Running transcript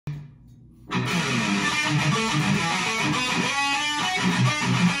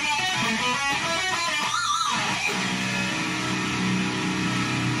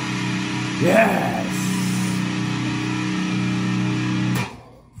Yes!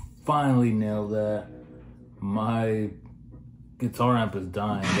 Finally nailed that. My guitar amp is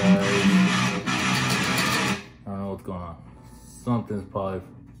dying, guys. I don't know what's going on. Something's probably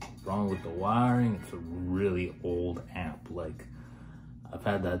wrong with the wiring. It's a really old amp. Like, I've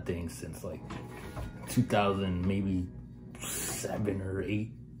had that thing since like 2000, maybe 7 or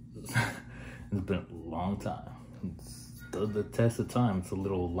 8. It's been a long time. It's the test of time. It's a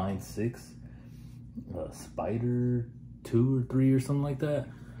little Line 6 Spider 2 or 3 or something like that.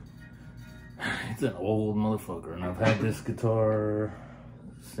 It's an old motherfucker, and I've had this guitar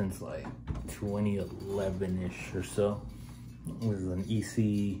since like 2011-ish or so. It was an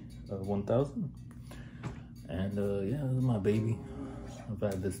EC 1000, and yeah, this is my baby. I've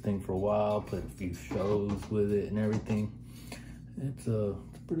had this thing for a while, played a few shows with it and everything. It's a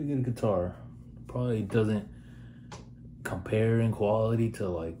pretty good guitar. Probably doesn't compare in quality to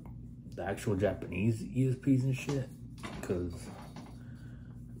like the actual Japanese ESPs and shit, because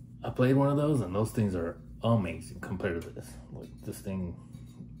I played one of those and those things are amazing compared to this. Like, this thing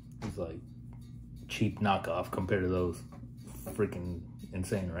is like cheap knockoff compared to those. Freaking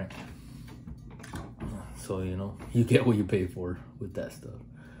insane, right? So, you know, you get what you pay for with that stuff.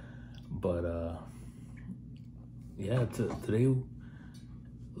 But yeah, today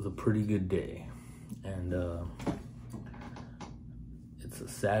was a pretty good day, and it's a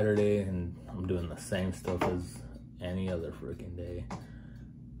Saturday, and I'm doing the same stuff as any other freaking day.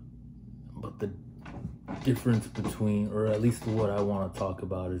 But the difference between, or at least what I want to talk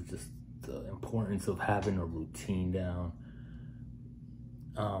about, is just the importance of having a routine down.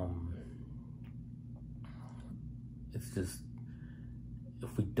 It's just,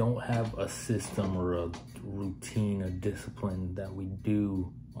 if we don't have a system or a routine, a discipline that we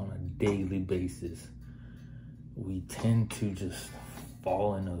do on a daily basis, we tend to just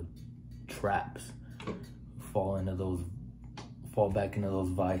fall into traps, fall back into those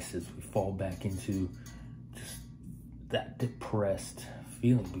vices. We fall back into just that depressed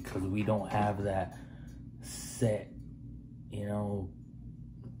feeling because we don't have that set, you know,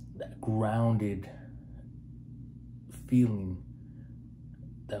 that grounded feeling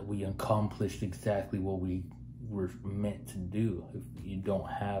that we accomplished exactly what we were meant to do. If you don't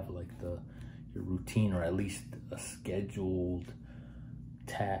have like your routine, or at least a scheduled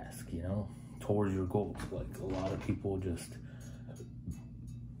task, you know, towards your goals. Like, a lot of people just,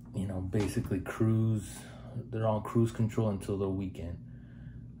 you know, basically they're on cruise control until the weekend.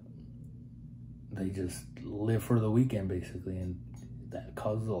 They just live for the weekend basically, and that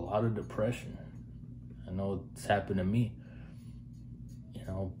causes a lot of depression. I know it's happened to me, you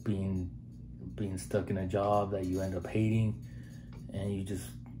know, being stuck in a job that you end up hating, and you just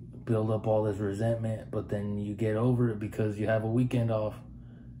build up all this resentment, but then you get over it because you have a weekend off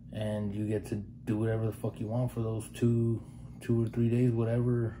and you get to do whatever the fuck you want for those two or 3 days,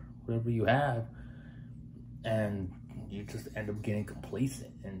 whatever you have, and you just end up getting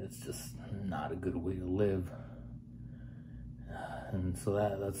complacent, and it's just not a good way to live. And so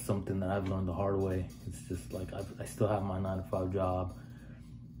that's something that I've learned the hard way. It's just like, I still have my 9-to-5 job,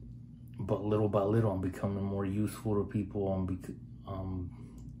 but little by little I'm becoming more useful to people. I'm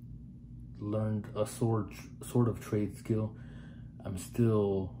learned a sort of trade skill. I'm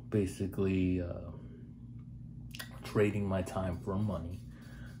still basically trading my time for money,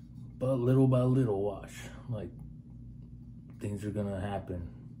 but little by little, watch, like, things are gonna happen.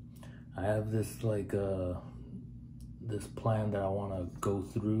 I have this like this plan that I want to go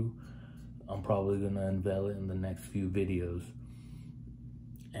through. I'm probably gonna unveil it in the next few videos,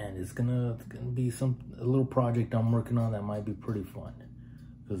 and it's gonna be a little project I'm working on that might be pretty fun,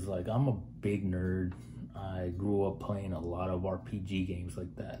 because like, I'm a big nerd. I grew up playing a lot of RPG games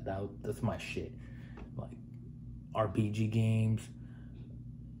like that. That's my shit. Like, RPG games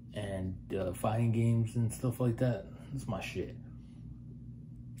and fighting games and stuff like that. That's my shit.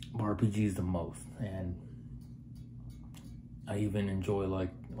 RPGs the most, and I even enjoy like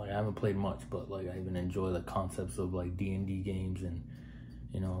I haven't played much, but like, I even enjoy the concepts of like D&D games, and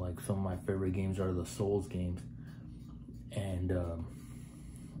you know, like, some of my favorite games are the Souls games, and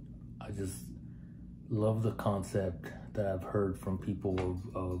I just love the concept that I've heard from people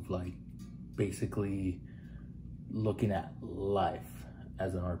of like basically looking at life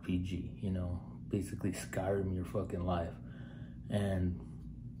as an RPG, you know, basically Skyrim your fucking life. And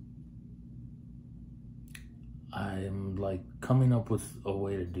I'm like coming up with a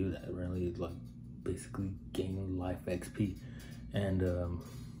way to do that, really, like basically gain life XP, and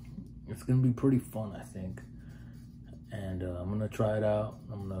it's gonna be pretty fun, I think. And I'm gonna try it out.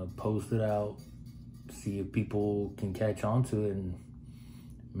 I'm gonna post it out, see if people can catch on to it, and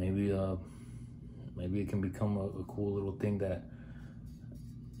maybe maybe it can become a cool little thing that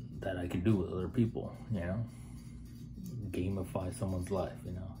I could do with other people, you know? Gamify someone's life,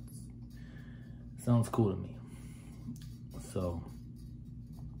 you know? Sounds cool to me. So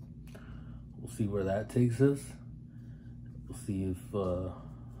we'll see where that takes us. We'll see if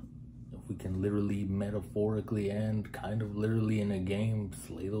we can literally, metaphorically, and kind of literally in a game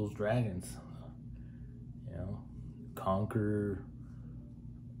slay those dragons. You know, conquer.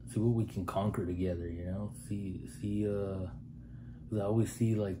 See what we can conquer together. You know, see. Cause I always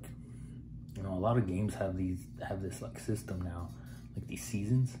see, like, you know, a lot of games have this like system now, like these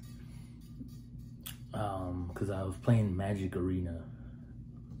seasons. Cause I was playing Magic Arena,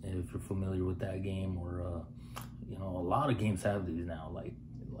 if you're familiar with that game, or you know, a lot of games have these now, like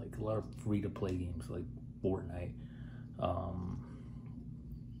a lot of free-to-play games like Fortnite.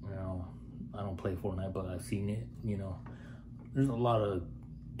 You know, I don't play Fortnite, but I've seen it. You know, there's a lot of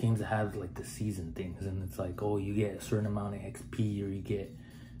games that have like the season things, and it's like, oh, you get a certain amount of XP,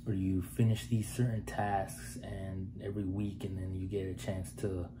 or you finish these certain tasks, and every week, and then you get a chance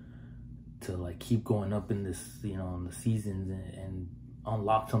to like keep going up in this, you know, in the seasons, and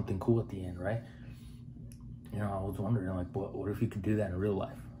unlock something cool at the end, right? You know, I was wondering, like, what if you could do that in real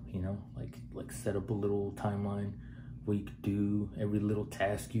life? You know, like set up a little timeline where you could do every little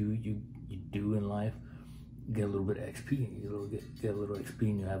task you do in life, get a little bit of XP, get a little XP,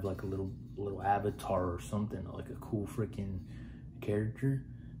 and you have like a little avatar or something, like a cool freaking character.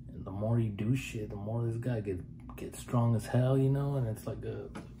 And the more you do shit, the more this guy gets strong as hell, you know. And it's like a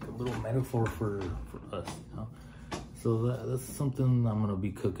little metaphor for us, you know. So that's something I'm gonna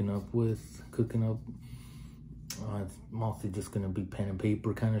be cooking up. It's mostly just gonna be pen and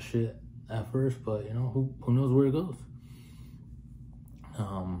paper kind of shit at first, but you know, who knows where it goes.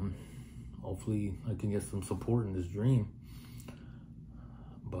 Hopefully I can get some support in this dream.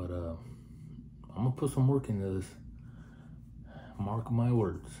 But I'm gonna put some work into this. Mark my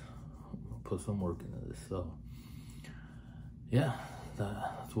words. I'm gonna put some work into this. So yeah,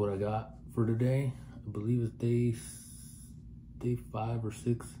 that's what I got for today. I believe it's day 5 or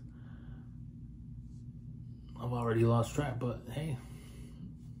 6. I've already lost track, but hey,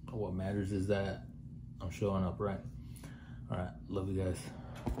 what matters is that I'm showing up, right? All right, love you guys.